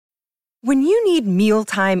When you need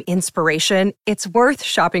mealtime inspiration, it's worth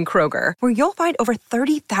shopping Kroger, where you'll find over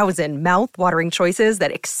 30,000 mouth-watering choices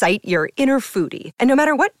that excite your inner foodie. And no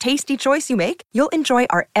matter what tasty choice you make, you'll enjoy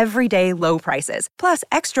our everyday low prices, plus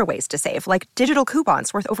extra ways to save, like digital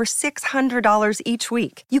coupons worth over $600 each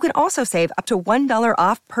week. You can also save up to $1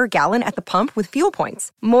 off per gallon at the pump with fuel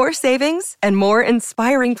points. More savings and more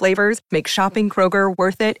inspiring flavors make shopping Kroger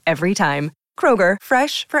worth it every time. Kroger,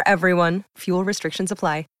 fresh for everyone. Fuel restrictions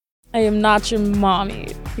apply. I am not your mommy.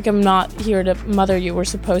 Like, I'm not here to mother you. We're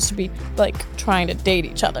supposed to be, trying to date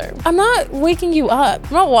each other. I'm not waking you up.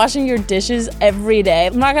 I'm not washing your dishes every day.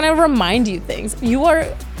 I'm not gonna remind you things. You are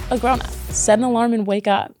a grown-up. Set an alarm and wake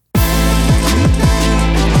up.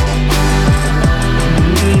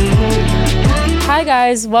 Hi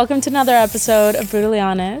guys, welcome to another episode of Brutally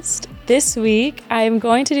Honest. This week, I am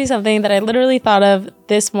going to do something that I literally thought of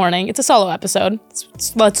this morning. It's a solo episode.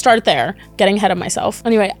 Let's start there, getting ahead of myself.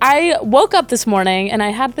 Anyway, I woke up this morning and I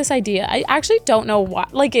had this idea. I actually don't know why,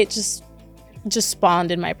 it just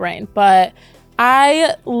spawned in my brain. But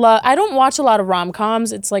I don't watch a lot of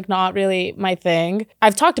rom-coms. It's not really my thing.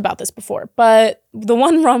 I've talked about this before, but the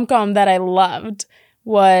one rom-com that I loved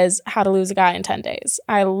was How to Lose a Guy in 10 Days.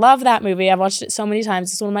 I love that movie. I've watched it so many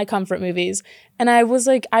times. It's one of my comfort movies. And I was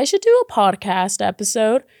like, I should do a podcast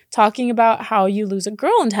episode talking about how you lose a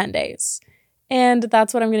girl in 10 days. And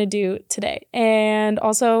that's what I'm going to do today. And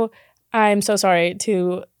also, I'm so sorry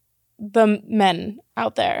to the men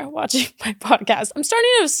out there watching my podcast. I'm starting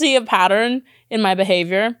to see a pattern in my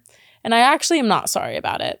behavior, and I actually am not sorry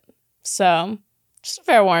about it. So, just a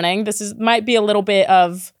fair warning. Might be a little bit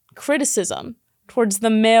of criticism towards the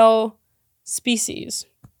male species.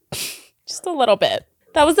 Just a little bit.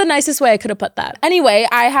 That was the nicest way I could have put that. Anyway,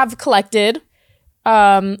 I have collected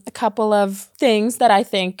a couple of things that I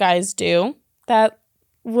think guys do that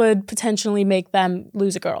would potentially make them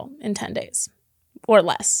lose a girl in 10 days or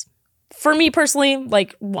less. For me personally,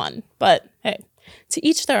 one, but hey, to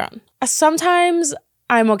each their own. Sometimes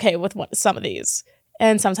I'm okay with some of these,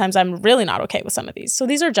 and sometimes I'm really not okay with some of these. So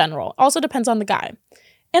these are general. Also depends on the guy.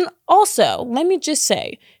 And also, let me just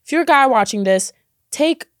say, if you're a guy watching this,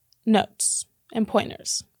 take notes and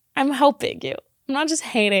pointers. I'm helping you. I'm not just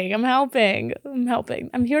hating. I'm helping.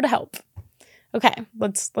 I'm here to help. Okay,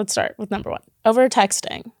 let's start with number one. Over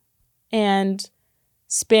texting and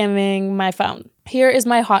spamming my phone. Here is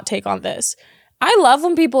my hot take on this. I love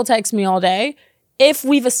when people text me all day if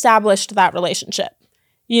we've established that relationship.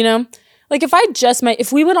 You know?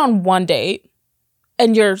 If we went on one date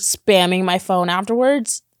and you're spamming my phone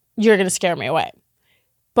afterwards, you're going to scare me away.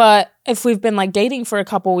 But if we've been dating for a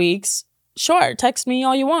couple weeks, sure, text me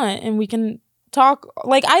all you want and we can talk.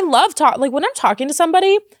 I love when I'm talking to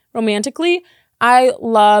somebody romantically, I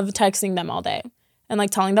love texting them all day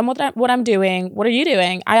and telling them what I'm doing. What are you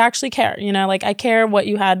doing? I actually care, I care what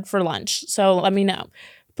you had for lunch. So let me know.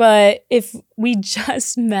 But if we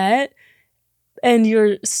just met and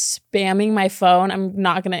you're spamming my phone, I'm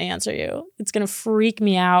not going to answer you. It's going to freak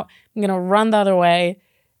me out. I'm going to run the other way,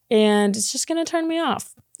 and it's just going to turn me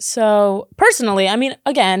off. So personally,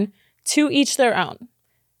 again, to each their own.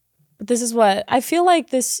 But this is what I feel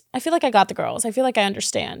like I got the girls. I feel like I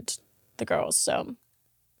understand the girls. So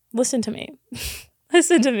listen to me.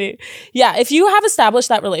 Listen to me. Yeah, if you have established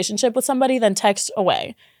that relationship with somebody, then text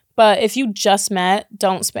away. But if you just met,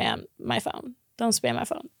 don't spam my phone. Don't spam my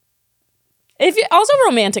phone. If you also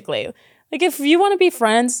romantically, if you want to be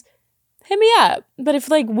friends, hit me up. But if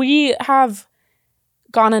we have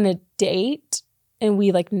gone on a date and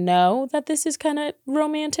we know that this is kind of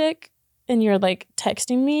romantic and you're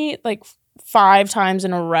texting me 5 times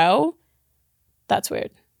in a row, that's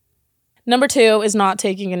weird. Number 2 is not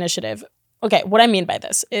taking initiative. Okay, what I mean by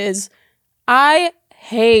this is I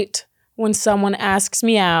hate when someone asks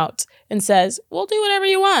me out and says, we'll do whatever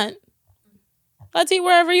you want. Let's eat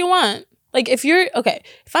wherever you want.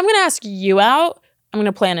 If I'm going to ask you out, I'm going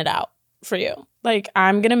to plan it out for you.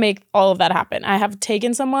 I'm going to make all of that happen. I have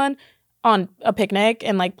taken someone on a picnic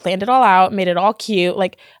and planned it all out, made it all cute.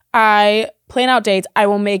 I plan out dates.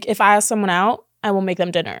 If I ask someone out, I will make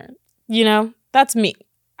them dinner. That's me.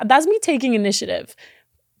 That's me taking initiative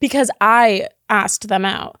because I asked them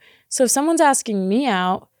out. So if someone's asking me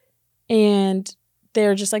out and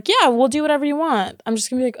they're just yeah, we'll do whatever you want, I'm just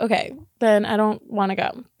going to be okay, then I don't want to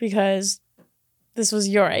go because this was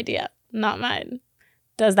your idea, not mine.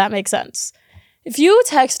 Does that make sense? If you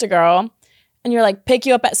text a girl and you're pick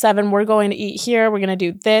you up at 7, we're going to eat here, we're going to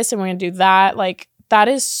do this, and we're going to do that, that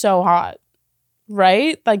is so hot,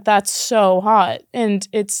 right? That's so hot. And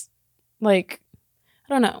it's I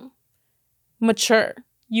don't know, mature.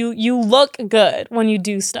 You look good when you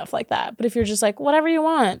do stuff like that. But if you're just whatever you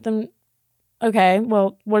want, then Okay,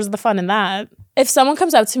 well, where's the fun in that? If someone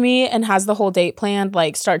comes up to me and has the whole date planned,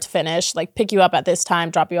 like start to finish, like pick you up at this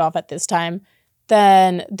time, drop you off at this time,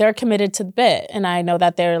 then they're committed to the bit. And I know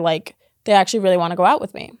that they're like, they actually really want to go out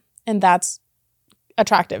with me. And that's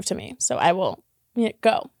attractive to me. So I will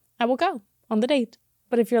go. I will go on the date.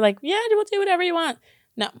 But if you're like, yeah, we'll do whatever you want.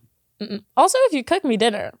 No. Mm-mm. Also, if you cook me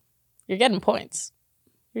dinner, you're getting points.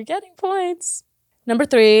 You're getting points. Number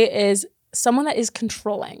 3 is someone that is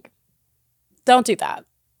controlling. Don't do that.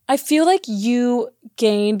 I feel like you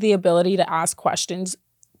gain the ability to ask questions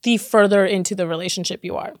the further into the relationship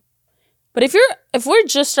you are. But if we're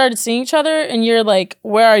just started seeing each other and you're like,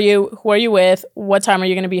 where are you? Who are you with? What time are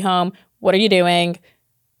you going to be home? What are you doing?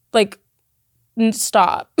 Like,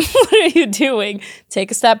 stop. What are you doing?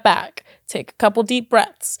 Take a step back. Take a couple deep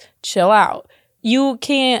breaths. Chill out. You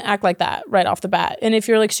can't act like that right off the bat. And if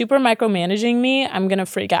you're like super micromanaging me, I'm going to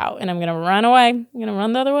freak out and I'm going to run away. I'm going to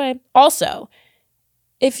run the other way. Also,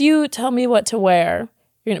 if you tell me what to wear,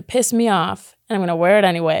 you're going to piss me off and I'm going to wear it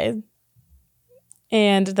anyway.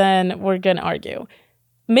 And then we're going to argue.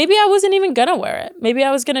 Maybe I wasn't even going to wear it. Maybe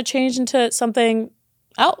I was going to change into something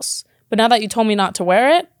else. But now that you told me not to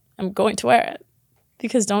wear it, I'm going to wear it.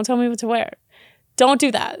 Because don't tell me what to wear. Don't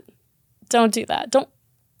do that. Don't do that. Don't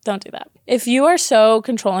do that. If you are so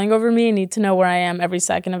controlling over me and need to know where I am every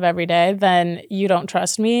second of every day, then you don't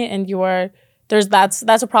trust me and that's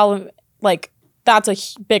a problem. Like, that's a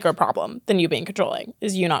bigger problem than you being controlling,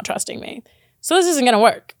 is you not trusting me. So this isn't going to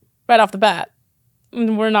work right off the bat.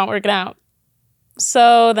 We're not working out.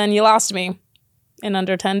 So then you lost me in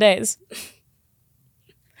under 10 days.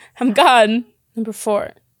 I'm gone. Number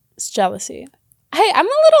 4 is jealousy. Hey,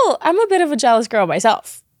 I'm a bit of a jealous girl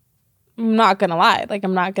myself. I'm not going to lie. Like,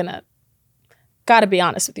 gotta be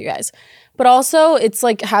honest with you guys. But also, it's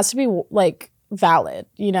like, it has to be like valid.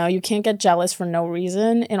 You know, you can't get jealous for no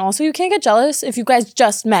reason. And also, you can't get jealous if you guys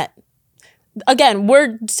just met. Again,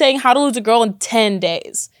 we're saying how to lose a girl in 10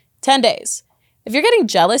 days. 10 days. If you're getting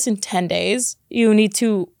jealous in 10 days, you need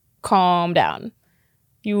to calm down.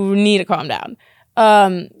 You need to calm down.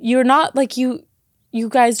 You're not like you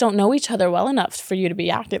guys don't know each other well enough for you to be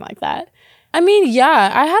acting like that. I mean,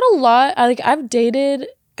 yeah, I had a lot. I've dated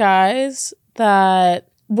guys that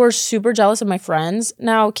were super jealous of my friends.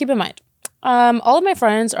 Now, keep in mind, all of my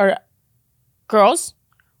friends are girls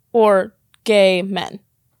or gay men.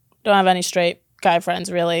 Don't have any straight guy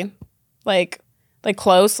friends, really. Like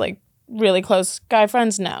close, like really close guy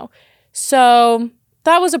friends, no. So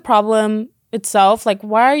that was a problem itself. Like,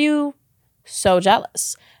 why are you so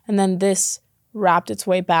jealous? And then this wrapped its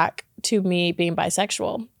way back to me being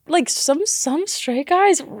bisexual. Like, some straight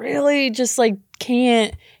guys really just like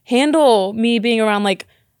can't handle me being around like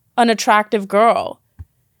an attractive girl.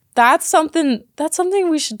 That's something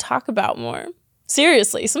we should talk about more.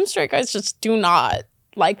 Seriously, some straight guys just do not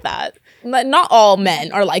like that. Not all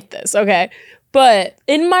men are like this, okay? But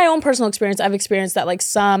in my own personal experience, I've experienced that like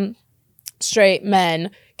some straight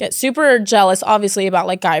men get super jealous, obviously, about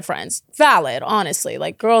like guy friends. Valid, honestly.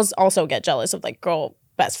 Like, girls also get jealous of like girl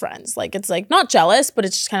best friends. Like, it's like not jealous, but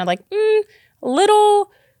it's just kind of like a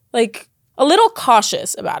little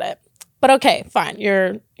cautious about it. But okay, fine.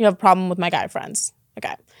 You have a problem with my guy friends.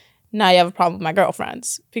 Okay. Now you have a problem with my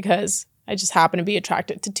girlfriends because I just happen to be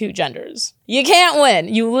attracted to 2 genders. You can't win.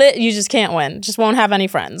 You just can't win. Just won't have any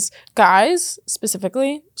friends. Guys,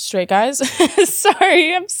 specifically, straight guys.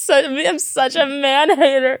 Sorry, I'm such a man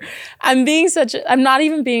hater. I'm not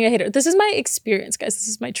even being a hater. This is my experience, guys. This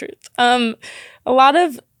is my truth. A lot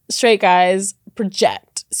of straight guys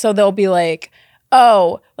project. So they'll be like,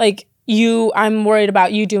 oh, like, I'm worried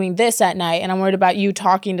about you doing this at night and I'm worried about you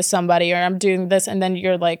talking to somebody or I'm doing this. And then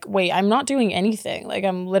you're like, wait, I'm not doing anything. Like,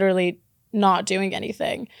 I'm literally not doing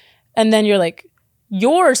anything. And then you're like,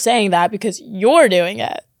 you're saying that because you're doing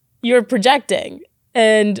it. You're projecting.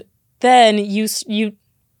 And then you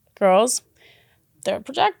girls, they're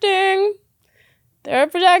projecting.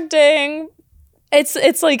 It's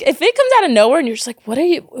like, if it comes out of nowhere and you're just like, what are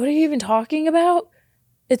you even talking about?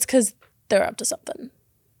 It's because they're up to something.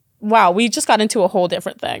 Wow, we just got into a whole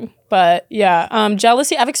different thing. But yeah,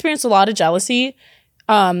 jealousy. I've experienced a lot of jealousy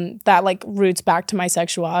that like roots back to my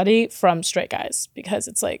sexuality from straight guys because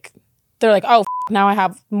it's like, they're like, oh, now I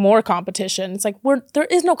have more competition. It's like, there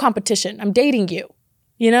is no competition. I'm dating you,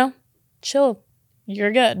 you know? Chill.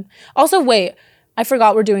 You're good. Also, wait, I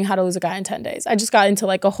forgot we're doing how to lose a guy in 10 days. I just got into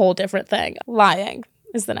like a whole different thing. Lying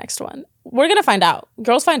is the next one. We're going to find out.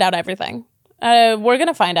 Girls find out everything. We're going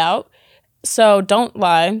to find out. So don't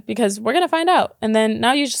lie because we're going to find out. And then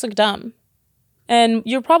now you just look dumb. And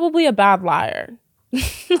you're probably a bad liar.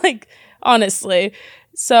 Like, honestly.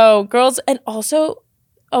 So girls, and also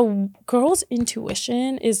a girl's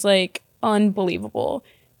intuition is like unbelievable.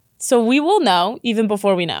 So we will know even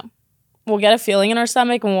before we know. We'll get a feeling in our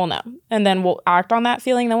stomach and we'll know. And then we'll act on that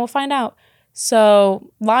feeling, then we'll find out.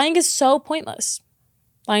 So lying is so pointless.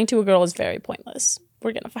 Lying to a girl is very pointless.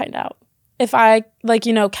 We're going to find out. If I, like,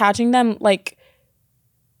 you know, catching them, like,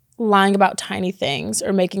 lying about tiny things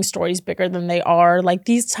or making stories bigger than they are, like,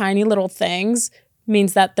 these tiny little things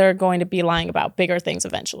means that they're going to be lying about bigger things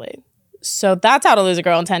eventually. So that's how to lose a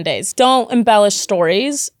girl in 10 days. Don't embellish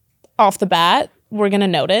stories off the bat. We're going to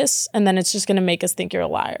notice, and then it's just going to make us think you're a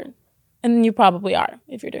liar. And you probably are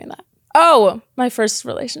if you're doing that. Oh, my first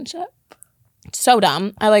relationship. So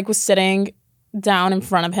dumb. I like was sitting down in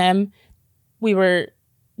front of him. We were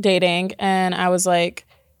dating and I was like,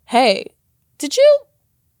 hey, did you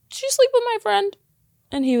sleep with my friend?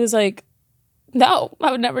 And he was like, no,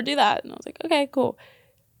 I would never do that. And I was like, okay, cool.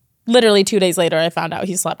 Literally 2 days later, I found out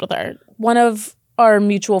he slept with her. One of our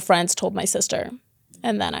mutual friends told my sister.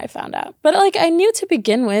 And then I found out. But like I knew to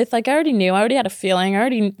begin with, like I already knew. I already had a feeling. I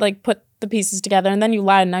already like put the pieces together, and then you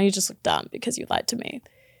lied, and now you just look dumb because you lied to me.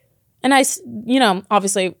 And I, you know,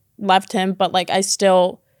 obviously left him, but like I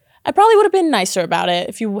probably would have been nicer about it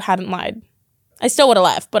if you hadn't lied. I still would have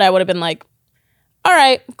left, but I would have been like, all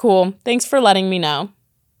right, cool. Thanks for letting me know.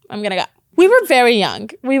 I'm gonna go. We were very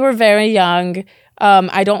young.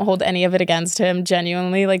 I don't hold any of it against him,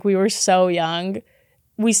 genuinely. Like we were so young.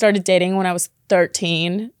 We started dating when I was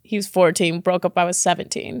 13. He was 14, broke up, I was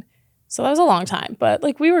 17. So that was a long time, but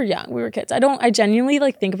like we were young, we were kids. I genuinely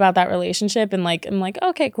like think about that relationship and like, I'm like,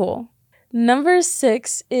 okay, cool. Number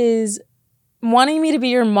 6 is wanting me to be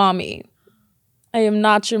your mommy. I am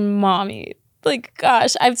not your mommy. Like,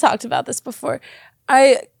 gosh, I've talked about this before.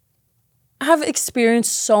 I have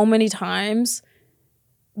experienced so many times,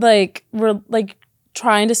 like we're like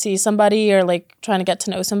trying to see somebody or like trying to get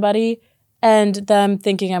to know somebody and them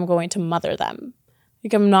thinking I'm going to mother them.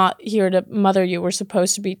 Like I'm not here to mother you. We're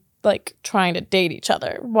supposed to be like trying to date each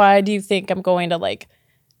other. Why do you think I'm going to like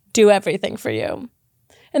do everything for you?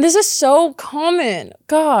 And this is so common.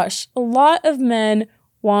 Gosh, a lot of men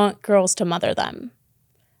want girls to mother them.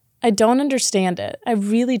 I don't understand it. I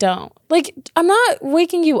really don't. Like, I'm not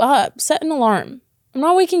waking you up. Set an alarm. I'm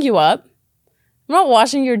not waking you up. I'm not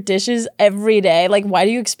washing your dishes every day. Like, why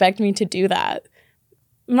do you expect me to do that?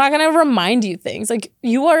 I'm not going to remind you things. Like,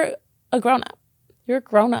 you are a grown-up. You're a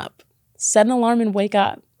grown-up. Set an alarm and wake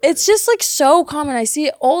up. It's just like so common. I see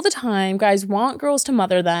it all the time. Guys want girls to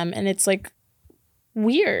mother them, and it's like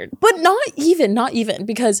weird. But not even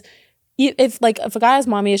because if a guy has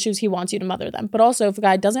mommy issues, he wants you to mother them. But also if a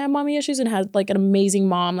guy doesn't have mommy issues and has like an amazing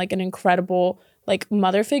mom, like an incredible like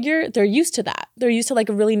mother figure, they're used to that. They're used to like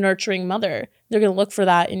a really nurturing mother. They're going to look for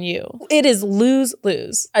that in you. It is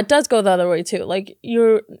lose-lose. It does go the other way too. Like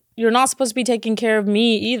you're not supposed to be taking care of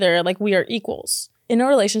me either. Like we are equals. In a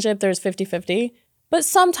relationship, there's 50-50. But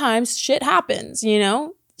sometimes shit happens, you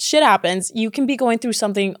know? Shit happens. You can be going through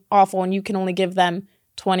something awful and you can only give them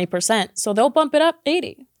 20%. So they'll bump it up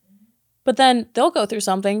 80. But then they'll go through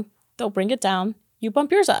something. They'll bring it down. You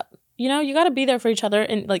bump yours up. You know, you got to be there for each other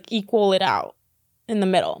and like equal it out in the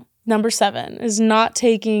middle. Number 7 is not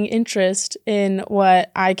taking interest in what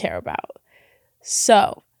I care about.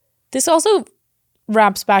 So this also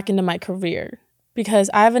wraps back into my career because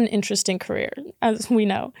I have an interesting career, as we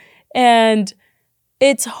know. And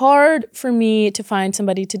it's hard for me to find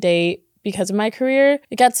somebody to date because of my career.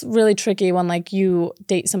 It gets really tricky when like you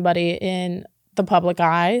date somebody in the public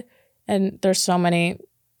eye and there's so many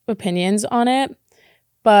opinions on it.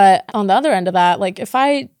 But on the other end of that, like if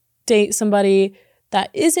I date somebody that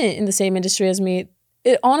isn't in the same industry as me,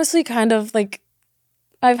 it honestly kind of like,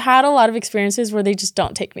 I've had a lot of experiences where they just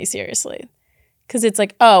don't take me seriously. Because it's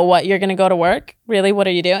like, oh, what, you're going to go to work? Really? What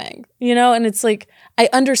are you doing? You know? And it's like, I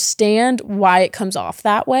understand why it comes off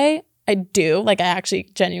that way. I do. Like, I actually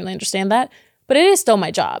genuinely understand that. But it is still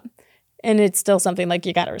my job. And it's still something like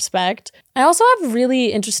you got to respect. I also have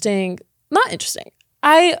really not interesting.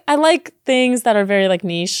 I like things that are very like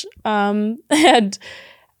niche. And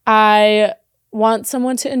I want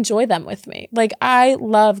someone to enjoy them with me. Like, I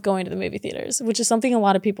love going to the movie theaters, which is something a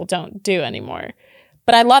lot of people don't do anymore.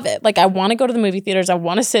 But I love it. Like, I want to go to the movie theaters. I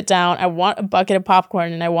want to sit down. I want a bucket of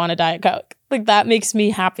popcorn and I want a Diet Coke. Like, that makes me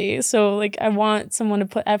happy. So, like, I want someone to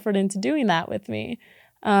put effort into doing that with me.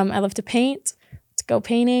 I love to paint. Let's go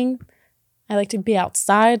painting. I like to be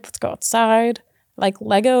outside. Let's go outside. I like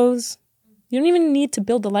Legos. You don't even need to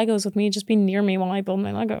build the Legos with me. Just be near me while I build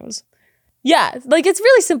my Legos. Yeah, like, it's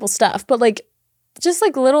really simple stuff. But, like, just,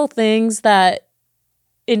 like, little things that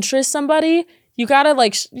interest somebody. You gotta even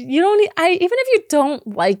if you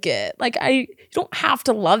don't like it, like you don't have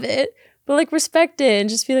to love it, but like respect it and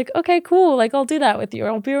just be like, okay, cool. Like I'll do that with you, or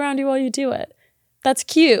I'll be around you while you do it. That's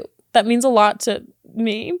cute. That means a lot to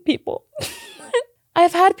me, people.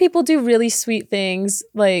 I've had people do really sweet things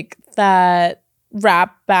like that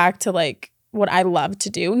wrap back to like what I love to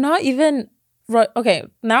do. Not even, okay,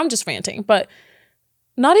 now I'm just ranting, but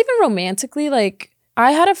not even romantically. Like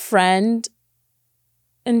I had a friend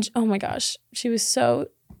and oh my gosh, she was so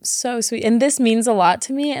sweet. And this means a lot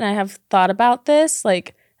to me. And I have thought about this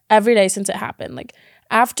like every day since it happened. Like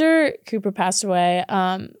after Cooper passed away,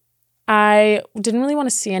 I didn't really want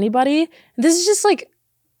to see anybody. This is just like,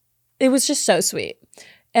 it was just so sweet.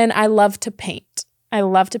 And I love to paint. I'm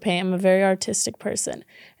a very artistic person.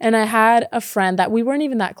 And I had a friend that we weren't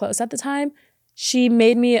even that close at the time. She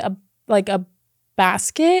made me a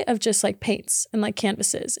basket of just like paints and like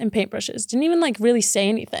canvases and paintbrushes. Didn't even like really say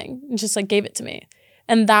anything and just like gave it to me.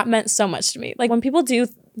 And that meant so much to me. Like when people do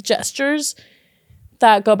gestures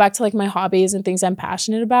that go back to like my hobbies and things I'm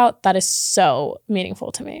passionate about, that is so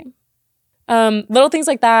meaningful to me. Little things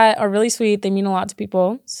like that are really sweet. They mean a lot to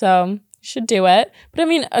people. So you should do it. But I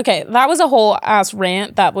mean, okay, that was a whole ass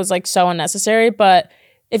rant that was like so unnecessary. But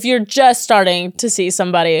if you're just starting to see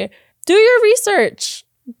somebody, do your research.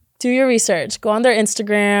 Go on their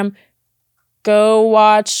Instagram. Go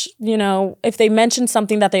watch, if they mention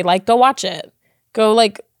something that they like, go watch it. Go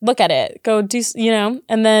like look at it. Go do,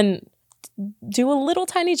 and then do a little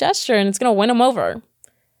tiny gesture and it's going to win them over.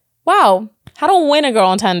 Wow. How to win a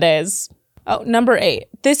girl in 10 days. Oh, number 8.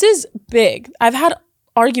 This is big. I've had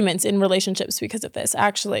arguments in relationships because of this,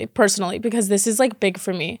 actually, personally, because this is like big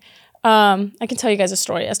for me. I can tell you guys a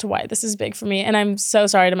story as to why this is big for me. And I'm so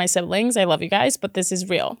sorry to my siblings. I love you guys, but this is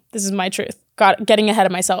real. This is my truth. Getting ahead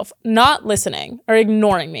of myself, not listening or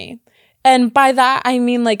ignoring me. And by that, I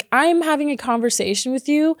mean, like, I'm having a conversation with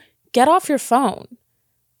you. Get off your phone.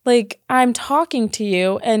 Like, I'm talking to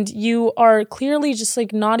you and you are clearly just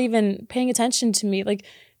like not even paying attention to me. Like,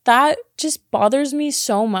 that just bothers me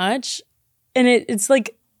so much. And it's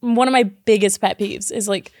like one of my biggest pet peeves is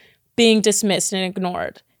like being dismissed and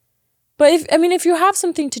ignored. But if you have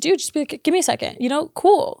something to do, just be like, give me a second,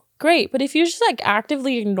 cool, great. But if you're just like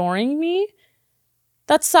actively ignoring me,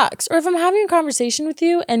 that sucks. Or if I'm having a conversation with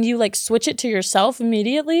you and you like switch it to yourself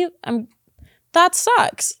immediately, that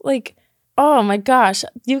sucks. Like, oh my gosh,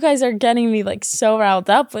 you guys are getting me like so riled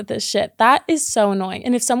up with this shit. That is so annoying.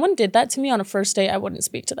 And if someone did that to me on a first date, I wouldn't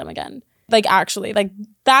speak to them again. Like actually, like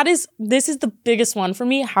this is the biggest one for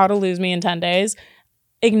me, how to lose me in 10 days.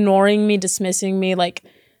 Ignoring me, dismissing me, like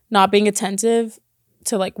not being attentive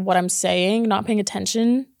to like what I'm saying, not paying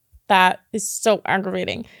attention. That is so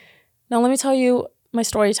aggravating. Now let me tell you my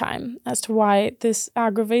story time as to why this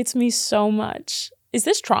aggravates me so much. Is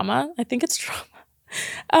this trauma? I think it's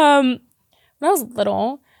trauma. When I was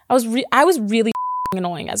little, I was really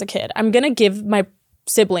annoying as a kid. I'm gonna give my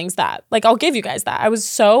siblings that. Like, I'll give you guys that. I was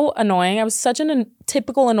so annoying. I was such a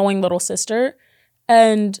typical annoying little sister.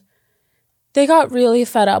 And they got really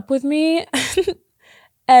fed up with me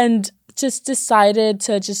and just decided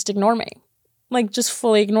to just ignore me. Like, just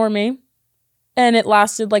fully ignore me. And it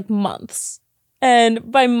lasted like months.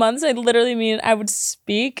 And by months, I literally mean I would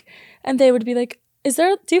speak and they would be like,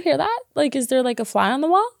 do you hear that? Like, is there like a fly on the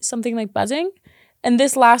wall? Something like buzzing? And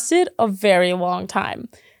this lasted a very long time.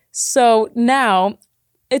 So now,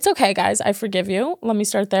 it's okay, guys. I forgive you. Let me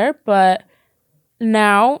start there. But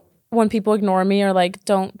now, when people ignore me or like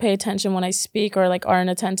don't pay attention when I speak or like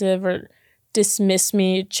aren't attentive or dismiss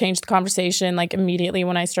me, change the conversation like immediately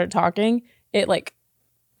when I start talking, it like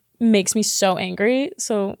makes me so angry.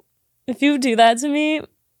 So if you do that to me,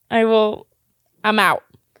 I'm out.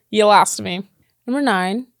 You lost me. Number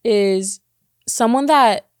 9 is someone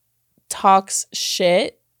that talks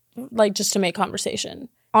shit, like just to make conversation.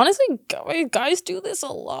 Honestly, guys do this a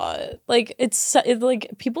lot. Like it's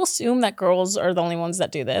like people assume that girls are the only ones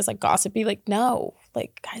that do this, like gossipy. Like no,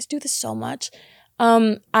 like guys do this so much.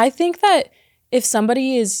 I think that if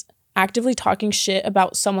somebody is actively talking shit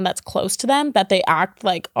about someone that's close to them, that they act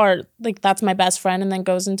like are like that's my best friend, and then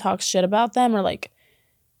goes and talks shit about them or like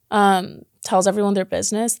tells everyone their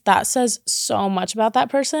business, that says so much about that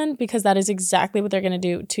person because that is exactly what they're gonna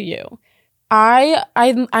do to you.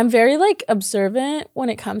 I'm very like observant when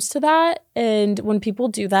it comes to that, and when people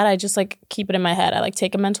do that, I just like keep it in my head. I like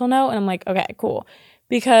take a mental note and I'm like, okay, cool,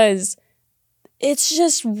 because it's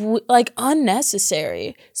just like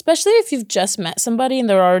unnecessary, especially if you've just met somebody and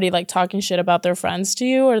they're already like talking shit about their friends to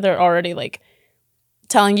you, or they're already like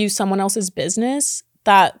telling you someone else's business.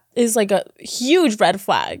 That is like a huge red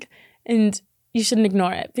flag, and you shouldn't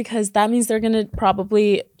ignore it because that means they're gonna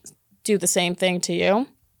probably do the same thing to you.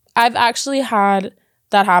 I've actually had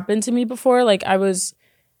that happen to me before. Like I was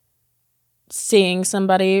seeing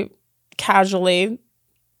somebody casually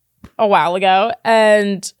a while ago,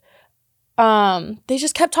 and they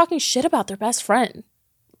just kept talking shit about their best friend.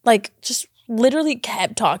 Like, just literally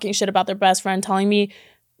kept talking shit about their best friend, telling me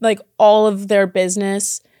like all of their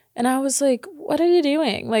business. And I was like, what are you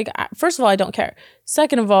doing? Like, first of all, I don't care.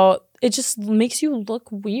 Second of all, it just makes you look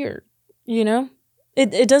weird, you know?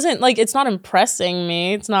 It doesn't, like, it's not impressing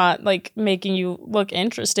me. It's not, like, making you look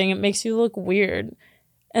interesting. It makes you look weird.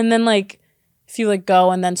 And then, like, if you, like,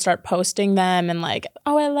 go and then start posting them and, like,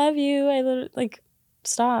 oh, I love you. Like,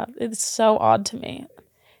 stop. It's so odd to me.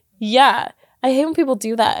 Yeah. I hate when people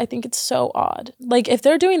do that. I think it's so odd. Like, if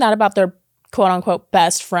they're doing that about their quote-unquote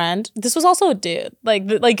best friend, this was also a dude.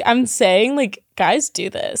 Like I'm saying, like, guys do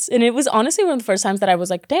this. And it was honestly one of the first times that I was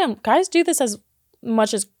like, damn, guys do this as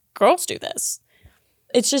much as girls do this.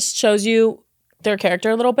 It just shows you their character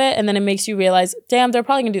a little bit, and then it makes you realize, damn, they're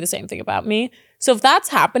probably gonna do the same thing about me. So if that's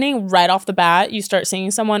happening right off the bat, you start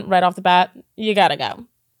seeing someone right off the bat, you gotta go.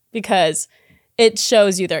 Because it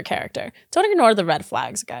shows you their character. Don't ignore the red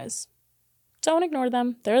flags, guys. Don't ignore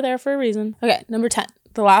them. They're there for a reason. Okay, number 10.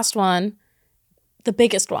 The last one, the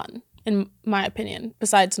biggest one, in my opinion,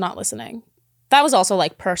 besides not listening. That was also,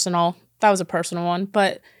 like, personal. That was a personal one.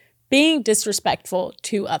 But being disrespectful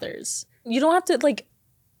to others. You don't have to, like,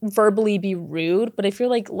 verbally be rude, but if you're,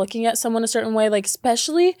 like, looking at someone a certain way, like,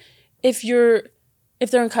 especially if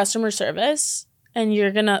they're in customer service and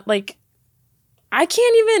you're gonna, like,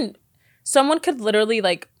 someone could literally,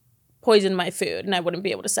 like, poison my food and I wouldn't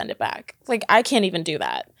be able to send it back. Like, I can't even do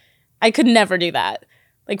that. I could never do that.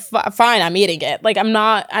 Like, fine, I'm eating it. Like,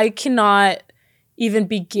 I cannot even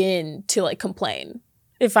begin to, like, complain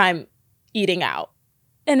if I'm eating out.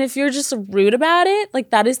 And if you're just rude about it, like,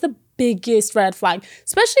 that is the biggest red flag,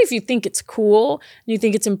 especially if you think it's cool and you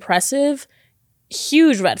think it's impressive.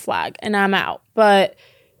 Huge red flag, and I'm out. But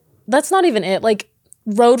that's not even it. Like,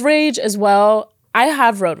 road rage as well. I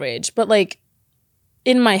have road rage, but, like,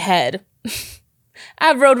 in my head. I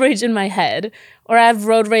have road rage in my head, or I have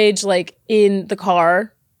road rage, like, in the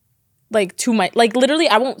car, like, literally,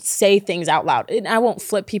 I won't say things out loud, and I won't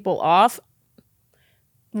flip people off.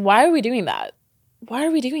 Why are we doing that? Why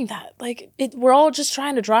are we doing that? Like, we're all just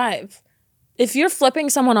trying to drive. If you're flipping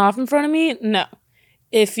someone off in front of me, no.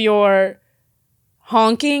 If you're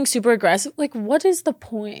honking super aggressive, like, what is the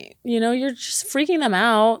point? You know, you're just freaking them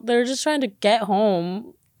out. They're just trying to get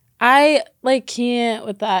home. I, like, can't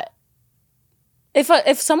with that.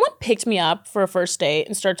 If someone picked me up for a first date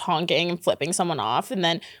and starts honking and flipping someone off, and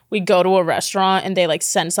then we go to a restaurant and they, like,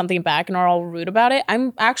 send something back and are all rude about it,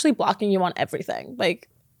 I'm actually blocking you on everything. Like,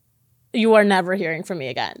 you are never hearing from me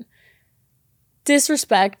again.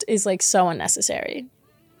 Disrespect is, like, so unnecessary.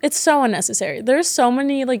 It's so unnecessary. There's so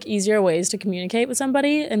many, like, easier ways to communicate with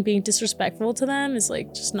somebody, and being disrespectful to them is,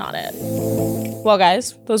 like, just not it. Well,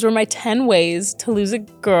 guys, those were my 10 ways to lose a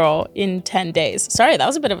girl in 10 days. Sorry, that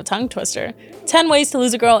was a bit of a tongue twister. 10 ways to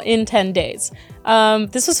lose a girl in 10 days.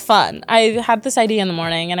 This was fun. I had this idea in the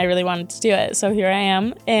morning, and I really wanted to do it, so here I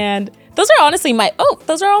am. And those are honestly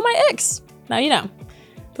those are all my icks. Now you know.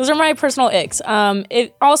 Those are my personal icks.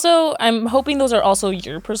 I'm hoping those are also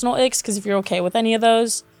your personal icks, because if you're okay with any of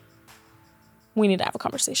those, we need to have a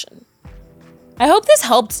conversation. I hope this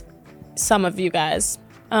helped some of you guys.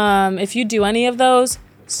 If you do any of those,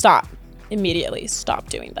 stop immediately. Stop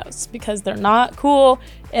doing those, because they're not cool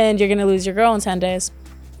and you're gonna lose your girl in 10 days.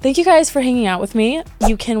 Thank you guys for hanging out with me.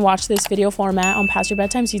 You can watch this video format on Past Your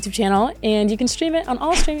Bedtime's YouTube channel, and you can stream it on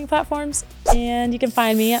all streaming platforms. And you can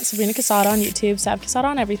find me at Sabrina Casada on YouTube, Sav Casada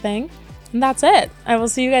on everything. And that's it. I will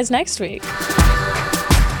see you guys next week.